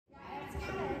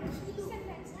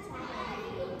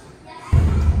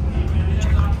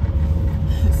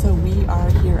So we are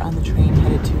here on the train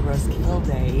headed to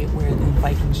Roskilde, where the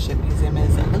Viking Ship Museum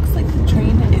is. It looks like the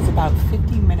train is about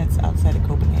 50 minutes outside of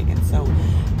Copenhagen, so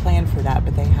plan for that.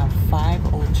 But they have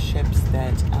 5 old ships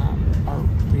that are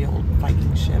real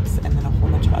Viking ships, and then a whole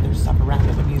bunch of other stuff around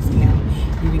at the museum.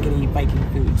 You even get to eat Viking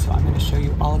food, so I'm going to show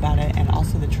you all about it, and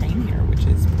also the train here, which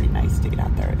is pretty nice to get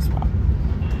out there as well.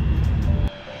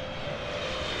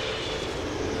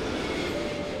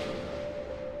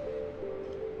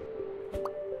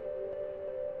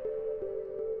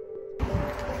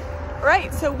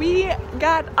 Right, so we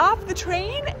got off the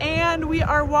train and we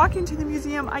are walking to the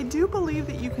museum. I do believe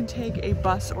that you can take a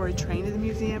bus or a train to the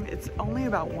museum. It's only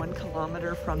about 1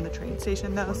 kilometer from the train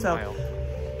station though, so. Mile.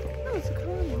 Oh, it's a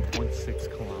kilometer.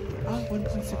 1.6 kilometers. Oh,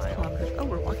 1.6 kilometers. Oh,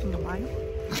 we're walking a mile?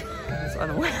 I was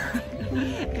unaware.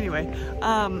 Anyway,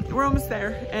 we're almost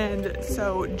there. And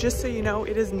so just so you know,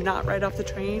 it is not right off the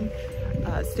train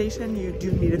station. You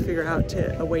do need to figure out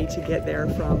a way to get there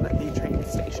from the train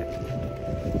station.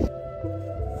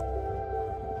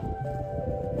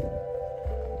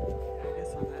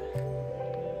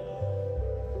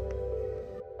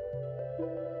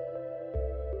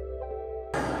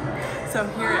 So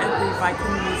here at the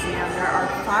Viking Museum, there are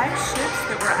 5 ships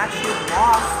that were actually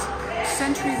lost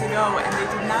centuries ago, and they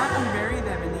did not unbury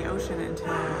them in the ocean until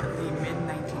the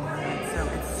mid-1900s. So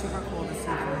it's super cool to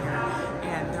see them here,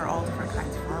 and they're all different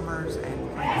kinds of farmers and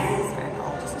Vikings and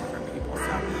all just different people.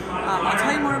 So I'll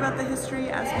tell you more about the history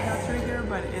as we go through here,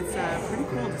 but it's pretty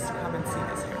cool just to come and see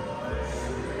this here.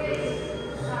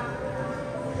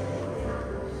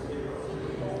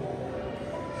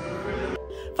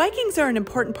 Vikings are an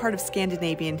important part of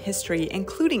Scandinavian history,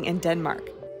 including in Denmark.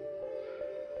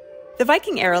 The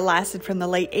Viking era lasted from the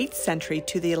late 8th century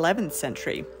to the 11th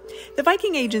century. The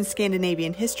Viking Age in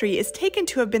Scandinavian history is taken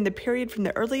to have been the period from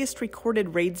the earliest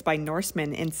recorded raids by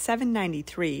Norsemen in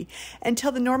 793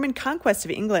 until the Norman conquest of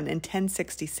England in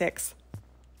 1066.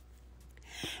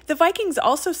 The Vikings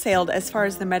also sailed as far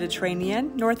as the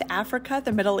Mediterranean, North Africa,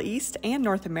 the Middle East, and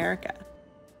North America.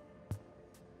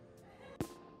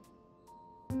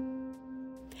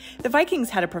 The Vikings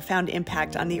had a profound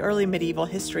impact on the early medieval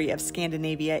history of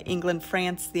Scandinavia, England,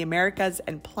 France, the Americas,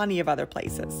 and plenty of other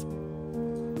places.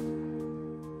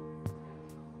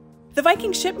 The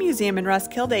Viking Ship Museum in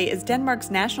Roskilde is Denmark's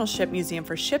national ship museum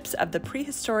for ships of the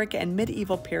prehistoric and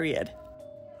medieval period.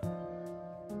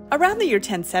 Around the year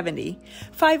 1070,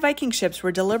 5 Viking ships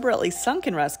were deliberately sunk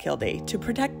in Roskilde to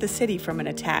protect the city from an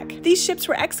attack. These ships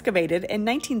were excavated in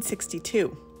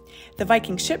 1962. The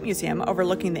Viking Ship Museum,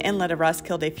 overlooking the inlet of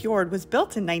Roskilde Fjord, was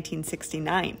built in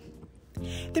 1969.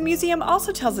 The museum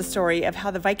also tells the story of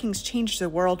how the Vikings changed the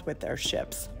world with their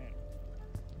ships.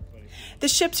 The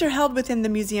ships are held within the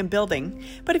museum building,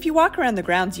 but if you walk around the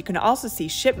grounds, you can also see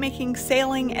shipmaking,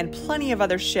 sailing, and plenty of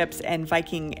other ships and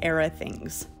Viking-era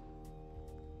things.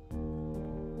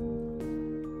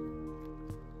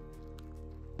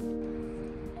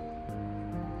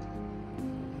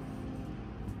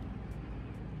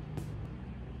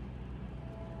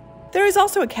 There is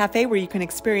also a cafe where you can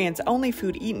experience only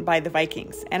food eaten by the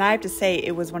Vikings, and I have to say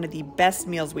it was one of the best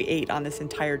meals we ate on this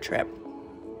entire trip.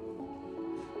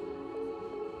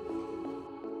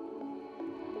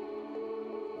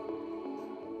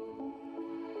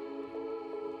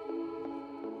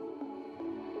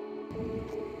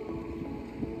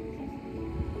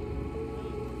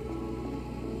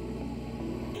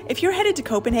 If you're headed to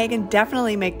Copenhagen,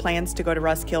 definitely make plans to go to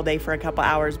Roskilde for a couple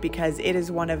hours because it is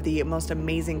one of the most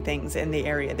amazing things in the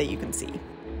area that you can see.